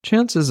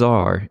Chances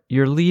are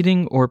you're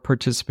leading or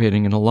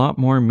participating in a lot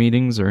more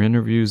meetings or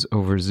interviews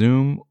over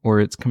Zoom or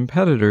its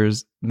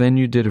competitors than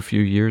you did a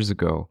few years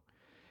ago.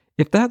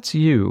 If that's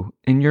you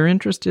and you're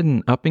interested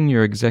in upping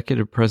your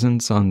executive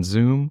presence on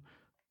Zoom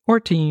or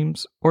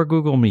Teams or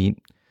Google Meet,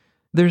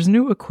 there's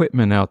new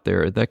equipment out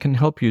there that can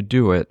help you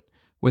do it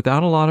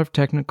without a lot of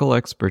technical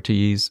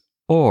expertise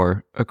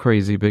or a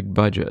crazy big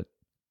budget.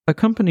 A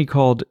company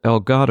called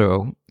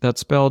Elgato, that's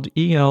spelled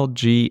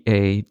Elgato,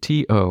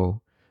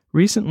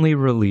 recently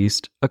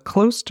released a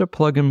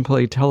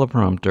close-to-plug-and-play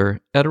teleprompter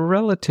at a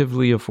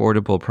relatively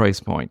affordable price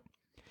point.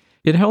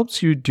 It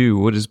helps you do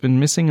what has been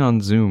missing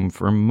on Zoom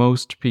for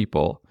most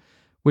people,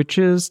 which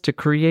is to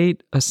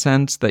create a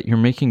sense that you're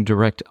making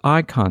direct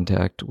eye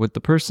contact with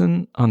the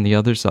person on the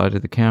other side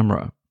of the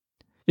camera.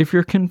 If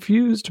you're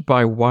confused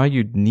by why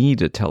you'd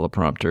need a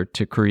teleprompter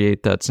to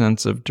create that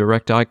sense of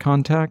direct eye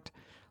contact,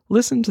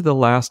 listen to the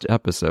last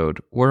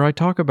episode where I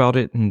talk about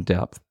it in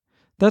depth.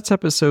 That's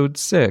episode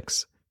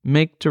 6,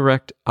 Make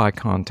Direct Eye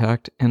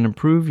Contact and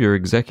Improve Your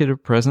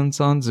Executive Presence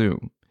on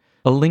Zoom.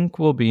 A link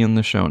will be in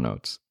the show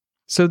notes.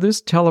 So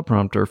this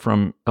teleprompter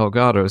from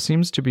Elgato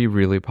seems to be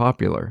really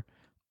popular.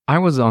 I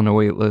was on a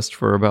wait list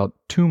for about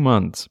 2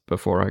 months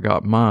before I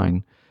got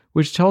mine,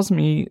 which tells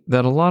me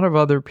that a lot of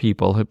other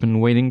people have been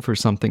waiting for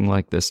something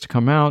like this to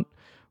come out,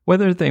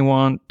 whether they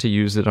want to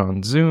use it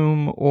on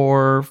Zoom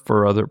or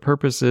for other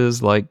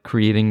purposes like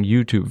creating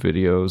YouTube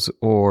videos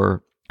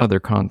or other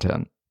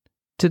content.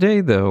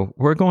 Today, though,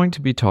 we're going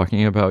to be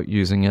talking about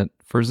using it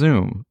for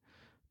Zoom.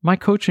 My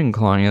coaching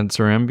clients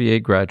are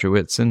MBA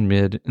graduates in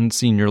mid and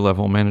senior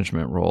level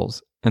management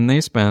roles, and they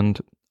spend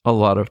a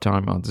lot of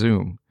time on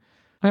Zoom.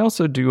 I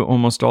also do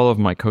almost all of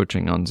my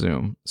coaching on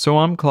Zoom, so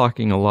I'm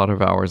clocking a lot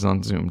of hours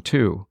on Zoom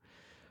too.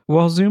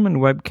 While Zoom and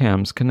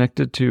webcams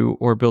connected to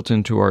or built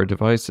into our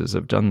devices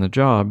have done the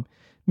job,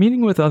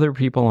 meeting with other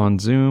people on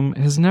Zoom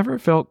has never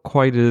felt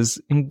quite as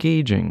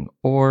engaging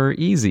or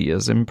easy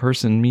as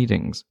in-person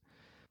meetings.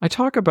 I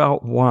talk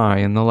about why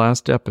in the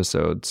last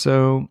episode,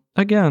 so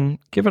again,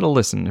 give it a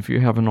listen if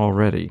you haven't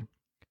already.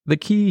 The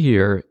key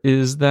here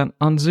is that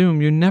on Zoom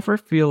you never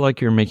feel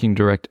like you're making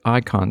direct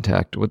eye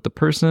contact with the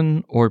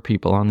person or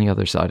people on the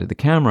other side of the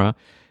camera,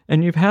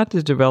 and you've had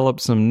to develop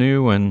some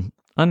new and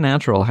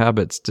unnatural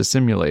habits to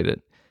simulate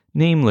it,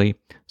 namely,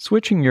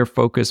 switching your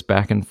focus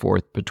back and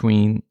forth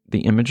between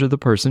the image of the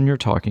person you're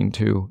talking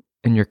to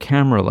and your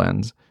camera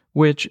lens,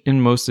 which,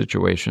 in most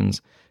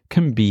situations,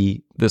 can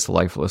be this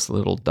lifeless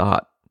little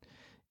dot.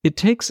 It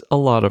takes a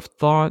lot of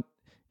thought,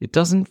 it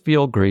doesn't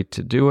feel great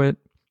to do it,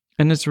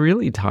 and it's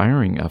really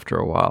tiring after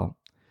a while.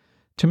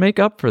 To make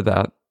up for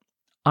that,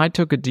 I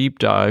took a deep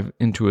dive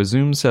into a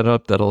Zoom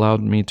setup that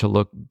allowed me to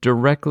look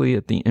directly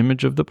at the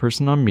image of the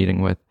person I'm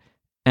meeting with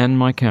and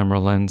my camera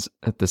lens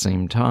at the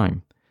same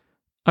time.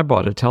 I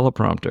bought a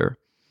teleprompter.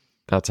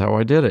 That's how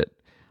I did it.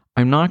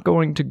 I'm not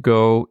going to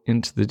go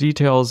into the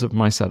details of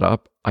my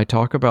setup. I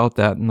talk about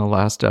that in the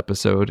last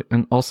episode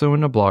and also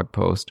in a blog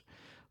post.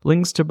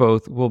 Links to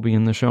both will be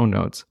in the show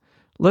notes.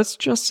 Let's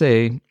just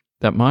say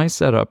that my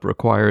setup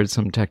required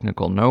some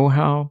technical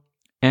know-how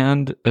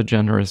and a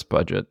generous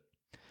budget.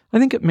 I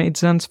think it made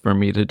sense for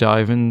me to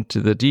dive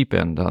into the deep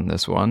end on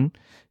this one,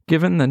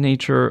 given the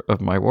nature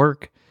of my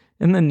work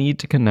and the need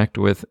to connect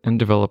with and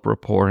develop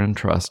rapport and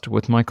trust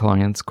with my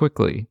clients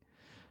quickly.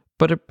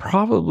 But it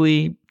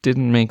probably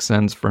didn't make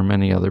sense for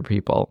many other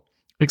people,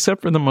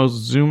 except for the most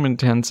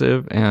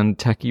Zoom-intensive and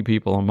techie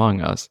people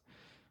among us.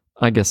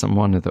 I guess I'm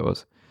one of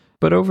those.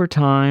 But over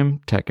time,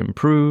 tech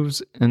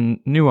improves and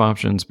new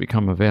options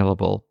become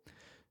available.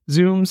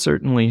 Zoom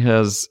certainly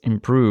has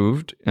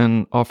improved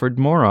and offered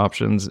more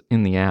options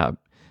in the app.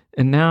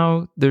 And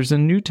now there's a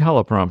new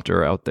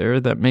teleprompter out there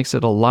that makes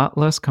it a lot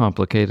less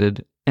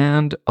complicated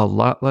and a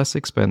lot less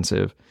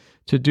expensive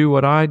to do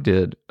what I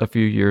did a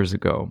few years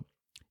ago.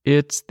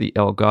 It's the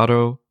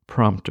Elgato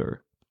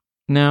Prompter.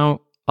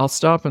 Now, I'll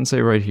stop and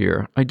say right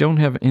here, I don't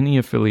have any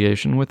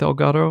affiliation with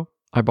Elgato.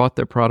 I bought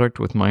their product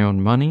with my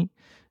own money.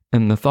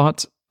 And the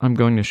thoughts I'm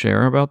going to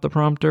share about the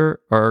prompter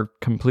are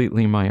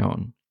completely my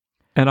own.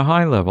 At a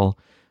high level,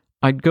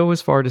 I'd go as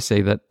far to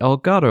say that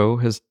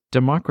Elgato has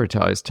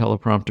democratized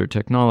teleprompter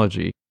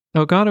technology.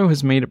 Elgato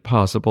has made it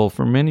possible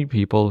for many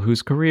people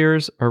whose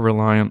careers are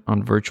reliant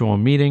on virtual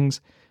meetings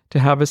to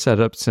have a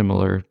setup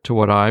similar to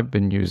what I've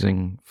been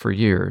using for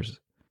years.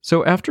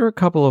 So after a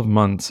couple of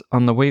months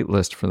on the wait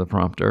list for the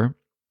prompter,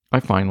 I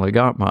finally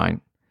got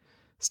mine.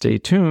 Stay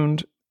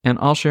tuned, and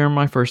I'll share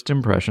my first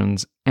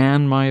impressions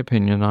and my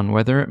opinion on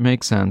whether it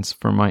makes sense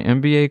for my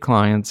MBA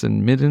clients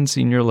in mid and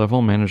senior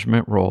level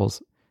management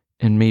roles,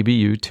 and maybe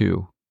you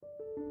too.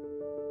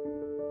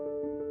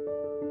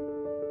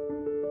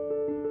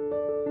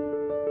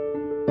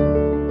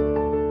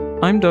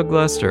 I'm Doug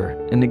Lester,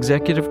 an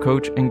executive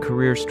coach and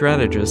career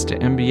strategist to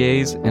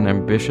MBAs and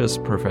ambitious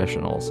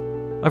professionals.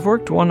 I've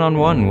worked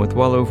one-on-one with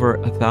well over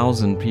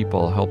 1,000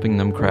 people, helping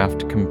them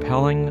craft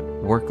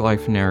compelling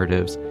work-life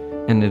narratives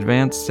and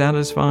advance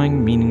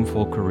satisfying,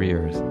 meaningful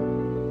careers.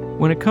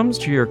 When it comes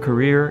to your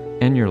career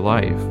and your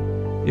life,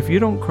 If you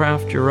don't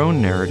craft your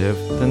own narrative,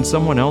 then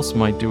someone else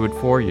might do it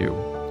for you,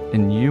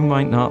 and you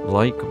might not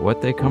like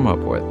what they come up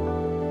with.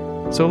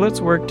 So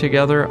let's work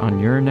together on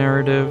your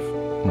narrative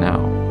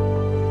now.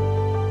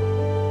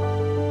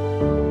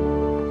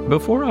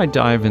 Before I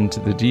dive into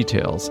the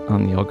details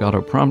on the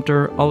Elgato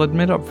prompter, I'll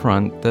admit up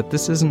front that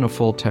this isn't a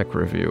full tech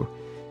review.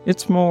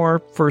 It's more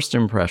first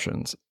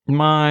impressions.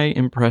 My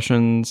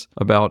impressions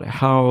about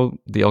how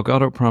the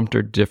Elgato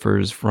prompter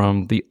differs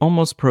from the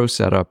Almost Pro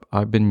setup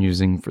I've been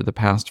using for the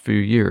past few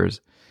years.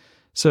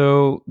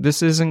 So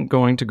this isn't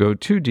going to go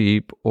too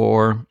deep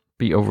or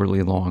be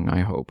overly long, I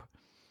hope.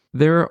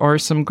 There are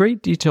some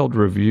great detailed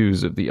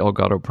reviews of the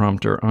Elgato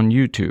prompter on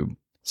YouTube.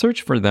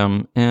 Search for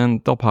them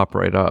and they'll pop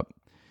right up.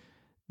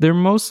 They're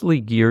mostly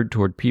geared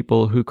toward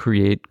people who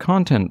create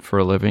content for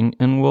a living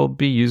and will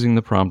be using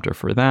the prompter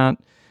for that.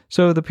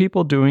 So the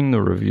people doing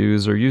the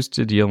reviews are used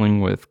to dealing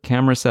with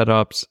camera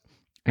setups,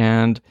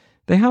 and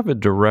they have a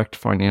direct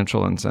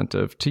financial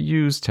incentive to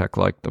use tech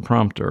like the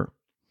prompter.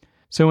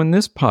 So in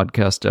this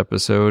podcast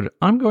episode,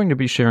 I'm going to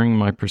be sharing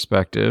my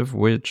perspective,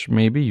 which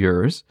may be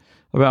yours,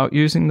 about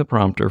using the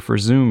prompter for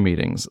Zoom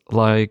meetings,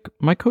 like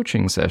my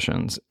coaching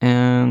sessions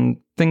and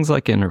things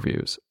like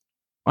interviews.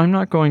 I'm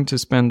not going to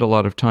spend a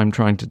lot of time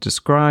trying to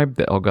describe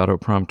the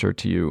Elgato prompter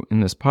to you in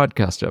this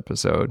podcast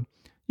episode.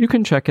 You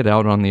can check it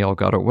out on the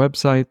Elgato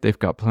website. They've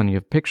got plenty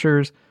of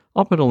pictures.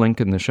 I'll put a link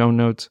in the show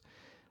notes.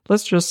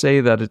 Let's just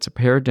say that it's a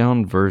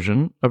pared-down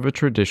version of a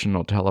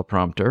traditional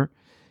teleprompter.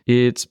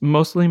 It's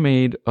mostly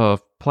made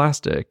of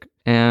plastic,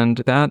 and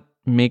that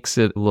makes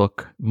it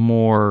look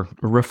more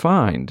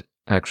refined,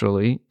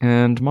 actually,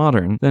 and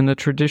modern than a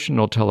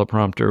traditional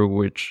teleprompter,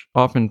 which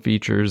often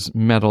features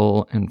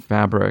metal and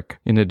fabric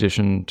in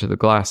addition to the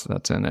glass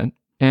that's in it.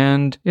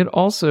 And it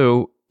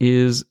also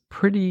is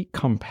pretty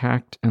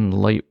compact and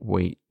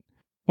lightweight.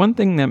 One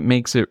thing that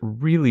makes it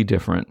really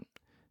different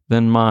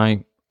than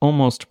my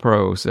Almost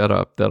Pro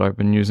setup that I've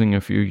been using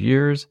a few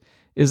years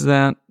is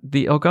that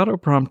the Elgato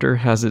prompter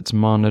has its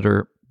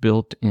monitor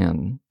built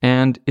in,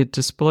 and it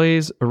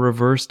displays a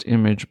reversed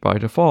image by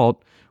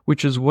default,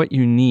 which is what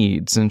you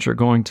need since you're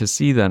going to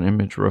see that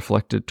image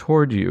reflected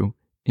toward you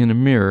in a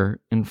mirror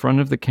in front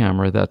of the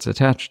camera that's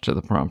attached to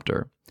the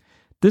prompter.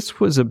 This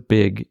was a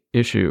big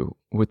issue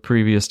with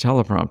previous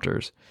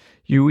teleprompters.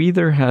 You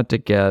either had to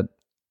get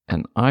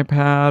an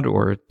iPad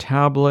or a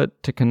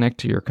tablet to connect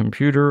to your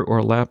computer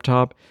or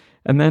laptop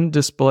and then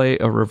display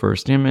a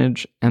reversed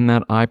image, and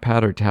that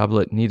iPad or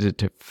tablet needed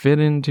to fit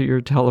into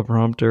your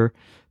teleprompter.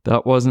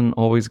 That wasn't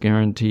always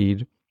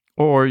guaranteed.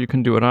 Or you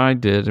can do what I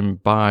did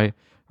and buy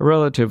a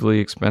relatively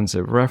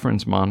expensive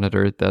reference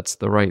monitor that's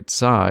the right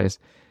size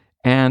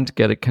and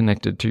get it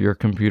connected to your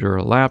computer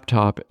or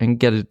laptop and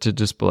get it to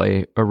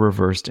display a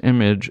reversed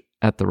image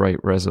at the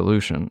right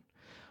resolution.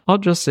 I'll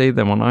just say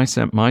that when I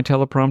set my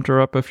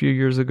teleprompter up a few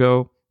years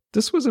ago,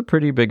 this was a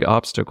pretty big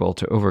obstacle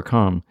to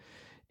overcome.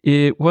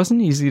 It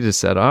wasn't easy to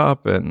set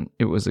up and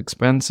it was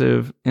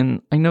expensive,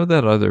 and I know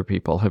that other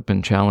people have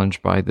been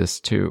challenged by this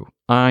too.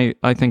 I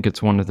think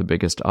it's one of the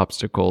biggest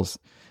obstacles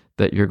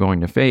that you're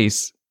going to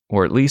face,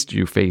 or at least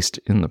you faced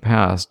in the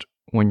past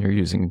when you're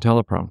using a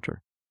teleprompter.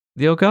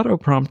 The Elgato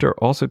prompter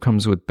also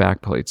comes with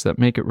backplates that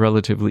make it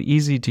relatively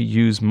easy to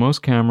use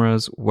most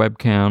cameras,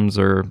 webcams,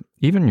 or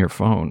even your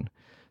phone.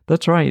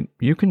 That's right,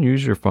 you can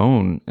use your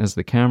phone as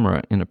the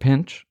camera in a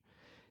pinch.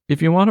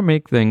 If you want to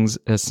make things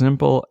as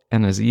simple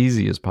and as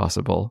easy as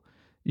possible,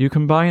 you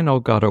can buy an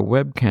Elgato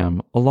webcam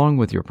along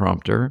with your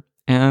prompter,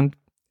 and,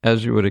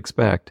 as you would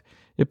expect,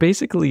 it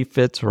basically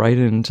fits right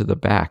into the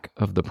back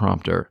of the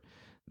prompter.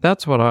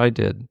 That's what I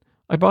did.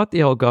 I bought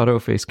the Elgato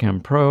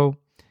Facecam Pro,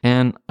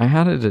 and I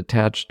had it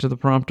attached to the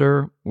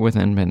prompter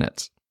within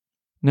minutes.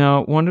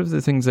 Now, one of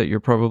the things that you're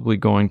probably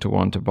going to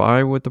want to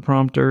buy with the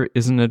prompter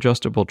is an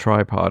adjustable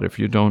tripod if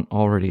you don't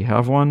already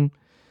have one.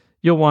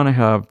 You'll want to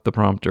have the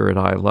prompter at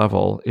eye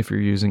level if you're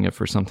using it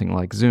for something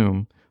like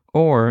Zoom,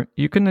 or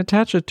you can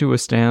attach it to a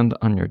stand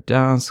on your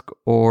desk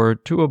or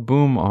to a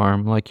boom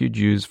arm like you'd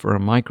use for a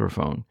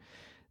microphone.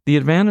 The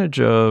advantage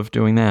of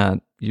doing that,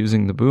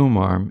 using the boom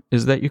arm,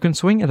 is that you can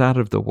swing it out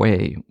of the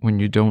way when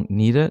you don't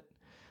need it.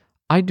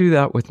 I do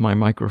that with my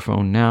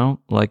microphone now,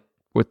 like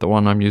with the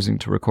one I'm using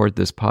to record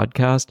this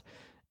podcast,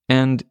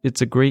 and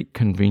it's a great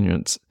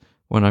convenience.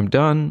 When I'm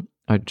done,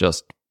 I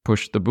just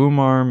push the boom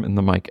arm and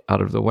the mic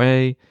out of the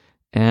way,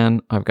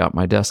 and I've got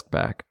my desk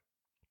back.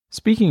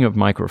 Speaking of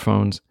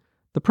microphones,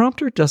 the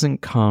prompter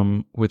doesn't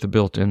come with a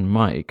built-in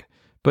mic,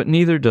 but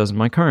neither does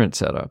my current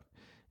setup.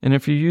 And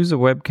if you use a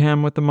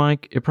webcam with the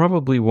mic, it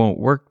probably won't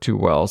work too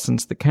well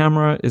since the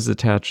camera is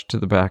attached to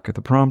the back of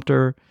the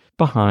prompter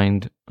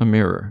behind a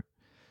mirror.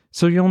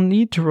 So you'll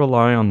need to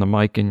rely on the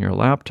mic in your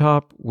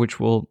laptop, which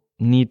will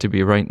need to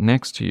be right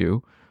next to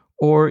you,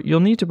 or you'll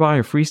need to buy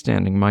a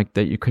freestanding mic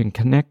that you can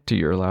connect to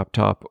your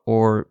laptop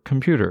or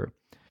computer.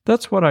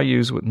 That's what I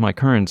use with my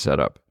current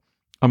setup,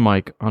 a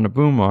mic on a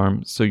boom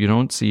arm so you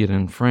don't see it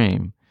in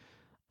frame.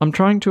 I'm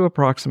trying to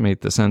approximate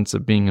the sense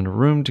of being in a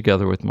room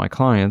together with my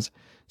clients,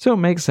 so it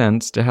makes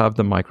sense to have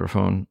the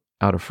microphone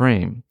out of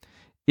frame.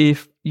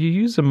 If you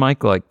use a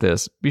mic like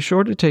this, be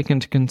sure to take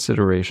into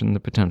consideration the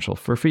potential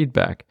for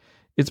feedback.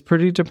 It's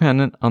pretty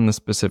dependent on the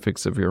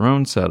specifics of your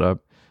own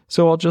setup,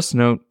 so I'll just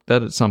note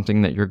that it's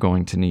something that you're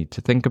going to need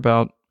to think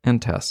about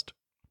and test.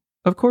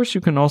 Of course,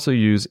 you can also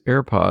use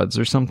AirPods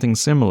or something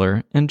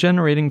similar, and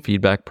generating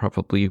feedback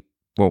probably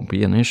won't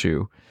be an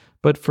issue.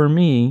 But for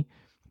me,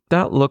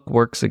 that look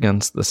works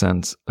against the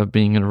sense of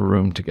being in a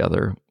room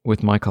together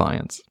with my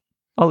clients.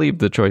 I'll leave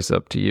the choice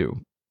up to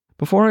you.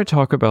 Before I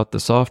talk about the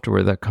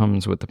software that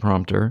comes with the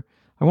prompter,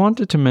 I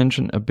wanted to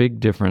mention a big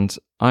difference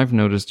I've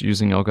noticed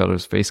using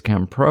Elgato's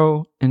Facecam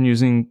Pro and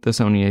using the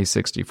Sony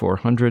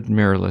a6400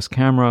 mirrorless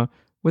camera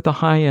with a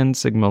high-end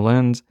Sigma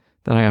lens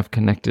that I have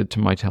connected to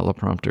my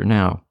teleprompter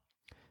now.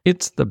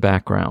 It's the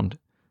background.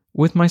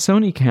 With my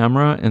Sony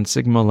camera and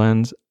Sigma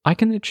lens, I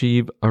can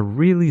achieve a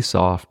really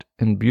soft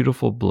and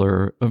beautiful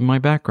blur of my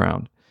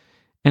background.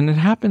 And it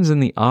happens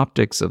in the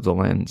optics of the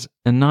lens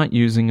and not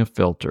using a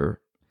filter.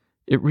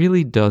 It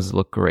really does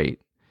look great.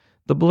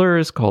 The blur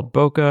is called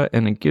bokeh,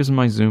 and it gives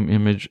my zoom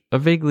image a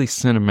vaguely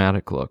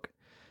cinematic look.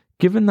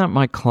 Given that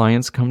my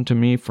clients come to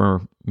me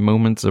for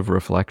moments of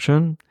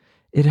reflection,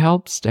 it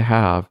helps to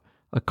have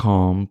a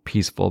calm,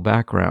 peaceful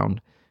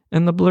background,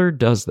 and the blur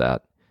does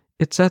that.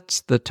 It sets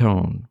the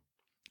tone.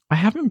 I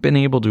haven't been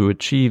able to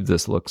achieve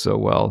this look so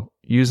well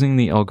using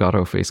the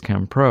Elgato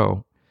Facecam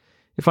Pro.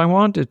 If I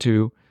wanted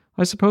to,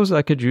 I suppose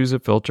I could use a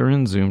filter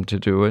in Zoom to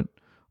do it,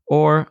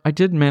 or I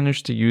did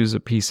manage to use a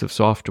piece of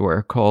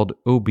software called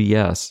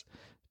OBS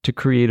to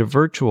create a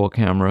virtual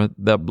camera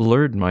that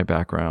blurred my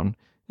background,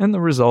 and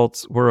the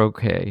results were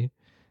okay.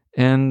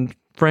 And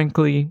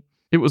frankly,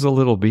 it was a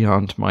little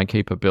beyond my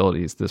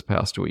capabilities this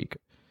past week.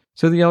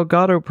 So the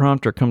Elgato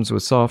prompter comes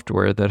with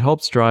software that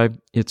helps drive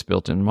its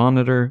built-in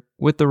monitor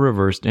with the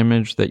reversed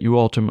image that you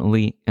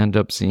ultimately end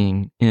up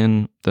seeing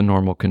in the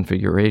normal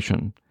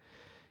configuration.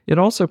 It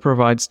also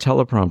provides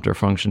teleprompter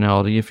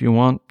functionality if you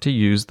want to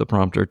use the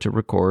prompter to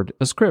record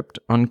a script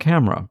on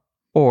camera.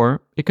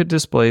 Or it could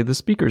display the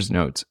speaker's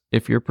notes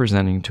if you're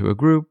presenting to a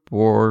group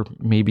or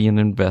maybe an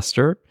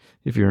investor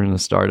if you're in a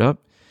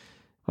startup.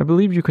 I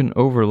believe you can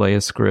overlay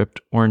a script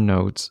or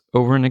notes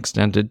over an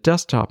extended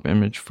desktop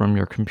image from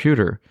your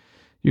computer.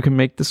 You can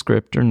make the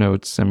script or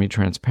notes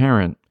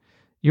semi-transparent.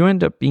 You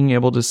end up being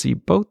able to see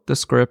both the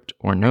script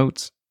or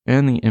notes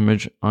and the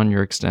image on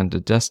your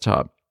extended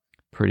desktop.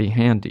 Pretty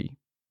handy.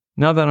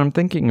 Now that I'm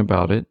thinking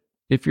about it,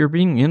 if you're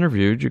being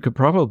interviewed, you could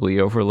probably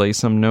overlay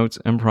some notes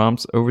and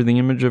prompts over the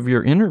image of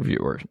your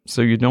interviewer,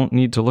 so you don't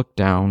need to look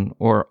down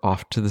or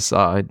off to the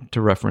side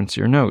to reference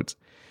your notes.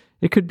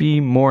 It could be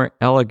more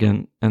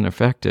elegant and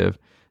effective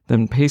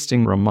than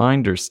pasting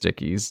reminder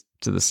stickies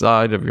to the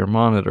side of your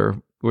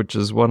monitor, which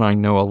is what I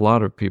know a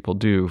lot of people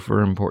do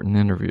for important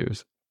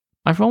interviews.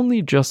 I've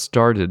only just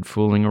started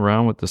fooling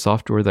around with the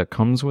software that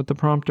comes with the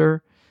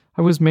prompter.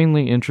 I was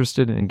mainly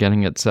interested in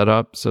getting it set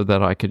up so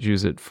that I could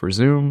use it for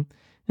Zoom,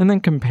 and then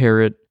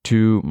compare it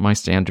to my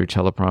standard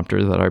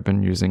teleprompter that I've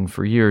been using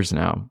for years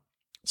now.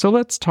 So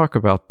let's talk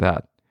about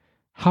that.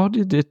 How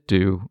did it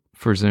do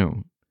for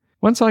Zoom?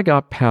 Once I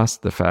got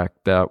past the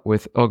fact that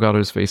with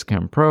Elgato's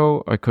Facecam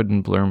Pro, I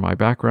couldn't blur my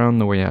background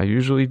the way I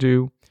usually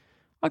do,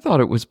 I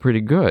thought it was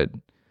pretty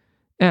good.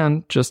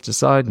 And just a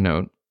side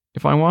note,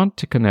 if I want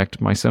to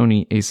connect my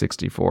Sony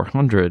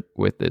a6400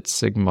 with its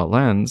Sigma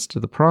lens to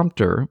the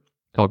prompter,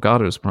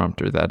 Elgato's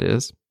prompter that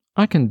is,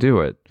 I can do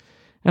it.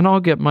 And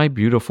I'll get my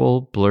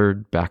beautiful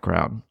blurred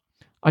background.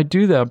 I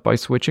do that by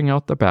switching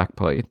out the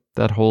backplate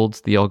that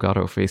holds the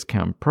Elgato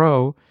Facecam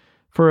Pro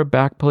for a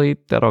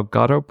backplate that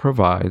Elgato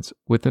provides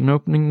with an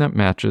opening that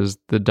matches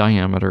the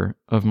diameter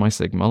of my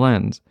Sigma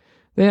lens.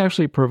 They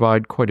actually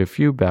provide quite a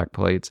few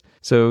backplates,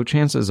 so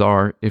chances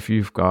are if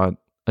you've got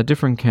a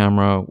different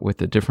camera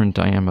with a different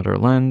diameter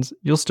lens,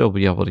 you'll still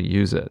be able to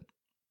use it.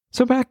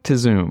 So back to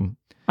Zoom.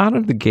 Out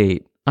of the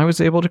gate, I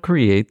was able to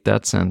create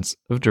that sense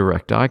of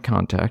direct eye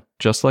contact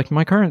just like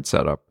my current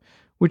setup,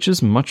 which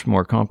is much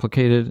more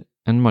complicated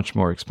and much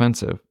more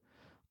expensive.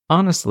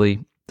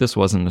 Honestly, this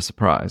wasn't a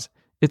surprise.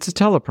 It's a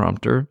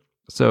teleprompter,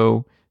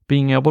 so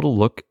being able to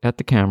look at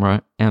the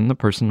camera and the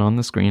person on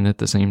the screen at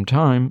the same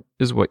time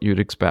is what you'd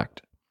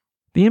expect.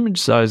 The image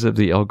size of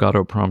the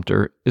Elgato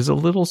prompter is a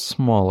little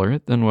smaller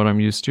than what I'm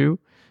used to,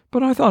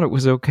 but I thought it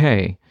was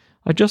okay.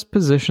 I just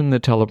positioned the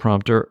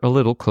teleprompter a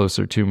little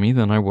closer to me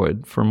than I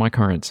would for my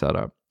current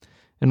setup.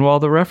 And while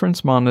the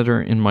reference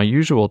monitor in my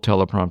usual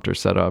teleprompter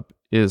setup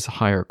is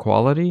higher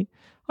quality,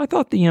 I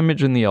thought the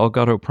image in the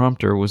Elgato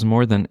prompter was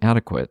more than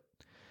adequate.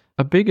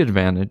 A big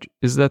advantage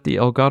is that the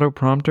Elgato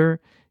prompter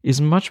is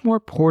much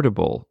more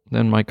portable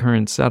than my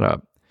current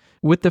setup.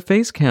 With the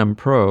Facecam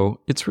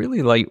Pro, it's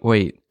really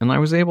lightweight, and I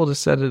was able to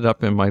set it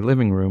up in my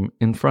living room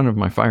in front of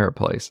my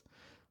fireplace.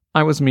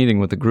 I was meeting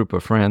with a group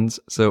of friends,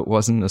 so it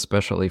wasn't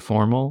especially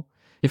formal.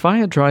 If I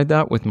had tried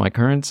that with my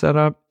current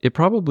setup, it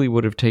probably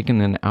would have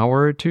taken an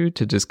hour or two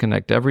to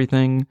disconnect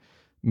everything,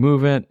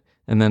 move it,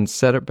 and then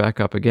set it back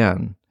up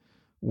again.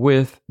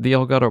 With the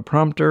Elgato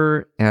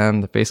prompter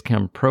and the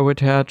Facecam Pro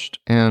attached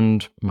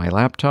and my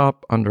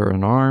laptop under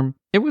an arm,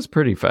 It was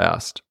pretty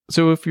fast.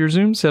 So if your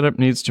Zoom setup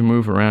needs to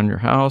move around your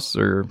house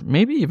or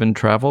maybe even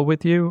travel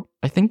with you,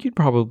 I think you'd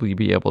probably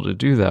be able to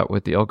do that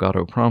with the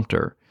Elgato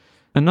prompter.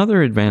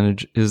 Another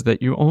advantage is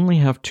that you only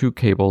have 2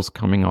 cables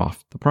coming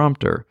off the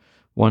prompter,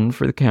 one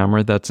for the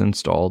camera that's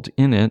installed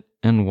in it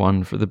and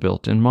one for the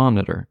built-in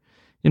monitor.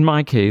 In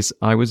my case,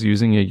 I was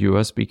using a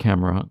USB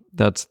camera,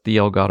 that's the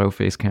Elgato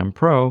Facecam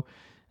Pro,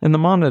 and the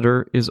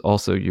monitor is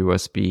also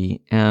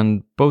USB,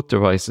 and both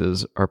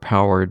devices are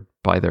powered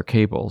by their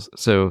cables,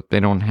 so they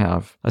don't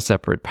have a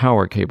separate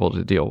power cable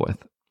to deal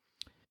with.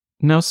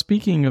 Now,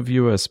 speaking of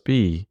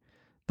USB,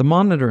 the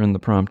monitor in the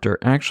prompter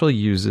actually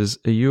uses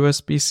a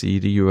USB-C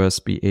to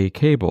USB-A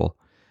cable.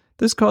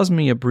 This caused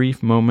me a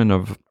brief moment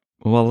of,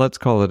 well, let's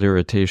call it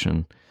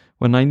irritation,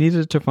 when I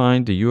needed to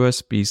find a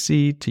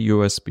USB-C to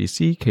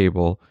USB-C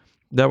cable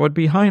that would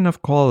be high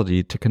enough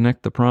quality to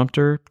connect the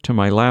prompter to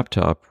my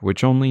laptop,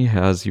 which only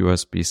has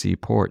USB-C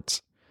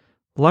ports.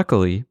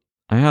 Luckily,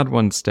 I had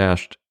one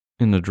stashed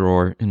in a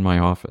drawer in my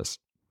office.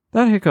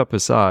 That hiccup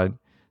aside,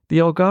 the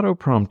Elgato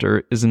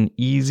prompter is an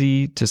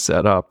easy to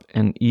set up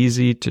and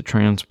easy to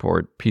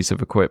transport piece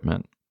of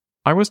equipment.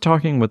 I was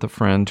talking with a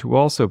friend who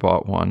also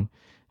bought one,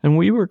 and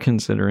we were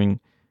considering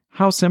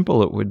how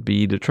simple it would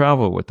be to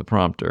travel with the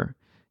prompter.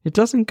 It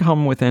doesn't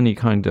come with any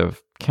kind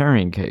of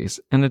carrying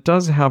case, and it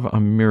does have a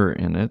mirror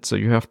in it, so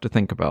you have to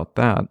think about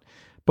that.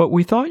 But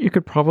we thought you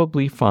could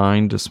probably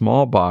find a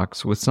small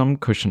box with some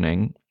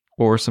cushioning,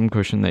 or some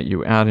cushion that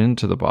you add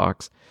into the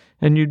box,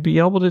 and you'd be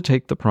able to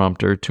take the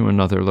prompter to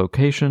another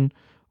location,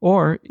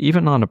 or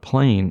even on a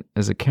plane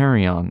as a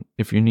carry-on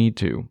if you need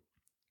to.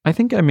 I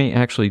think I may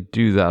actually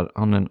do that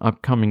on an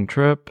upcoming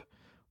trip,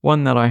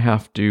 one that I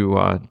have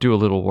to do a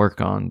little work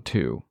on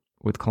too,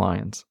 with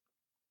clients.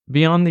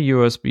 Beyond the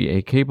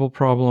USB-A cable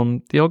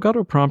problem, the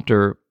Elgato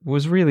prompter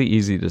was really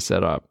easy to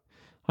set up.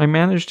 I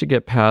managed to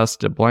get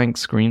past a blank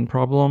screen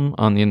problem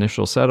on the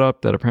initial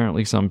setup that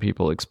apparently some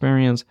people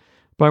experience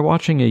by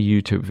watching a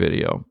YouTube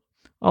video.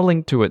 I'll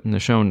link to it in the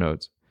show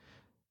notes.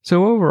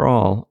 So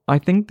overall, I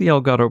think the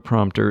Elgato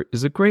prompter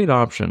is a great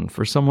option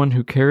for someone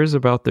who cares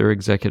about their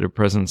executive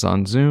presence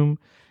on Zoom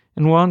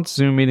and wants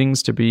Zoom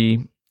meetings to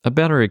be a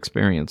better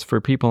experience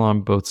for people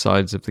on both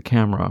sides of the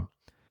camera.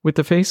 With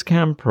the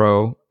Facecam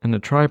Pro and a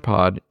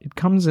tripod, it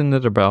comes in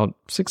at about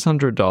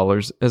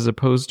 $600 as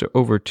opposed to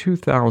over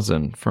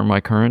 $2,000 for my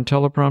current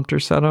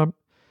teleprompter setup.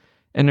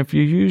 And if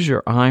you use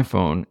your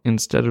iPhone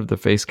instead of the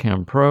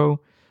Facecam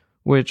Pro,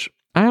 which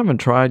I haven't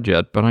tried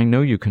yet, but I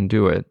know you can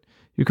do it,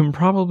 you can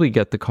probably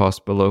get the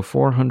cost below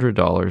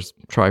 $400,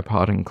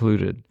 tripod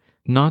included.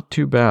 Not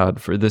too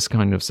bad for this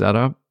kind of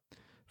setup.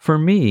 For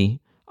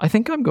me, I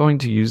think I'm going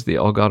to use the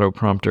Elgato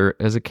prompter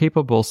as a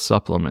capable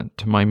supplement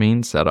to my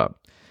main setup.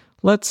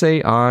 Let's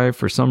say I,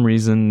 for some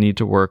reason, need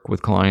to work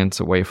with clients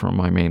away from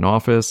my main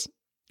office.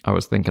 I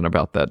was thinking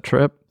about that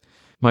trip.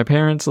 My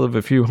parents live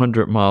a few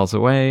hundred miles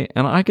away,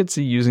 and I could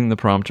see using the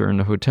prompter in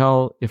a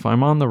hotel if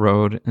I'm on the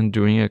road and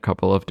doing a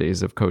couple of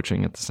days of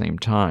coaching at the same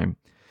time.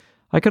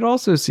 I could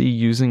also see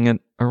using it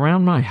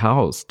around my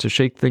house to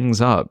shake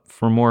things up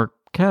for more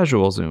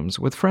casual Zooms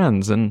with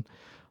friends, and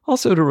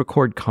also to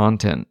record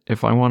content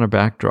if I want a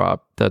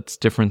backdrop that's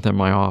different than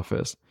my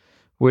office,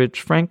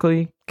 which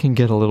frankly can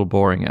get a little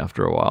boring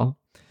after a while.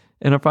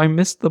 And if I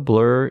miss the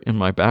blur in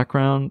my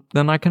background,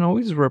 then I can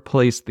always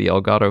replace the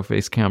Elgato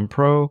Facecam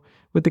Pro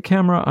with the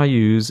camera I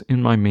use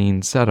in my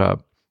main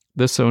setup,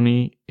 the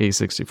Sony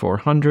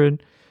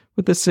a6400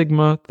 with the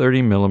Sigma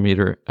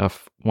 30mm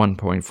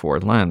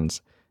f1.4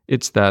 lens.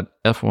 It's that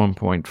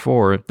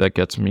f1.4 that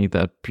gets me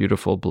that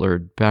beautiful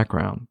blurred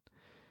background.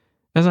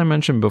 As I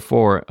mentioned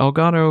before,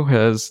 Elgato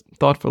has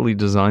thoughtfully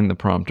designed the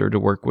prompter to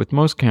work with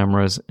most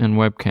cameras and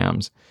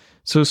webcams,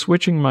 so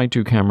switching my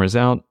 2 cameras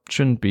out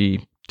shouldn't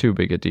be too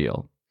big a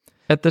deal.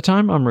 At the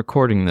time I'm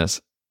recording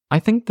this, I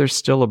think there's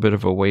still a bit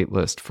of a wait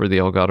list for the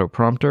Elgato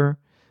prompter.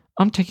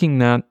 I'm taking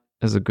that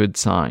as a good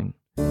sign.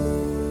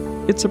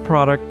 It's a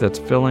product that's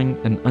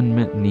filling an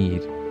unmet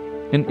need.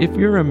 And if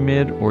you're a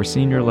mid or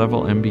senior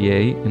level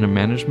MBA in a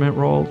management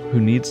role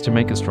who needs to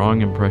make a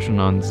strong impression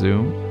on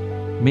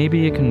Zoom,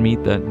 maybe it can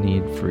meet that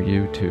need for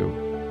you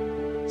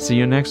too. See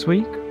you next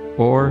week,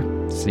 or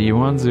see you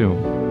on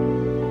Zoom.